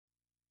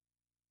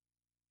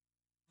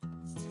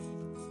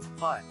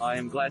Hi, I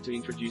am glad to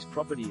introduce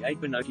property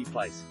 8 Boonoke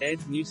Place,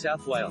 Airds, New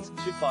South Wales,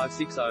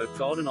 2560,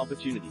 Golden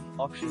Opportunity.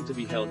 Auction to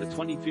be held the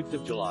 25th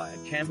of July at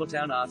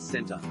Campbelltown Arts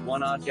Centre,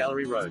 1 Art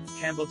Gallery Road,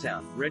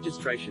 Campbelltown.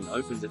 Registration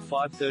opens at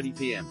 5:30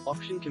 p.m.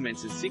 Auction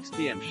commences 6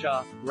 p.m.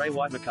 sharp. Ray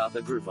White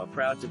MacArthur Group are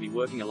proud to be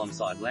working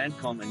alongside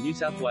Landcom and New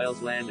South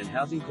Wales Land and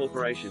Housing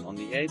Corporation on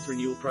the Airds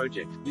Renewal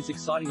Project. This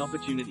exciting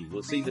opportunity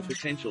will see the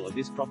potential of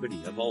this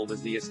property evolve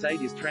as the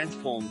estate is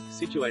transformed.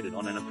 Situated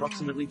on an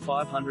approximately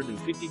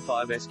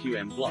 555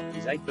 SQM block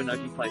is 8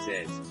 Boonoke Place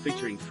Airds,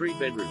 featuring 3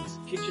 bedrooms,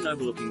 kitchen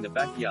overlooking the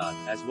backyard,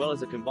 as well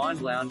as a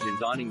combined lounge and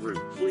dining room,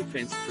 fully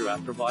fenced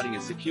throughout, providing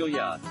a secure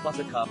yard, plus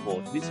a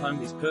carport. This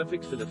home is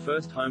perfect for the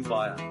first home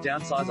buyer,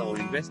 downsizer or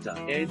investor.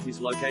 Airds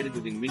is located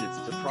within minutes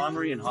to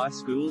primary and high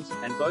schools,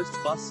 and boasts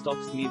bus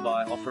stops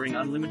nearby, offering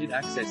unlimited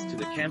access to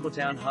the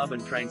Campbelltown hub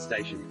and train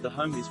station. The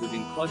home is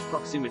within close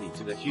proximity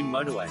to the Hume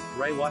motorway.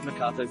 Ray White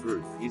MacArthur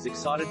Group is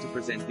excited to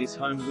present this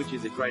home, which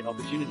is a great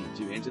opportunity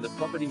to enter the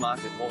property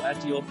market or add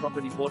to your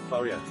property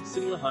portfolio.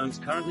 Similar homes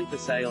currently for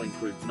sale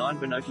include 9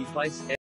 Boonoke Place,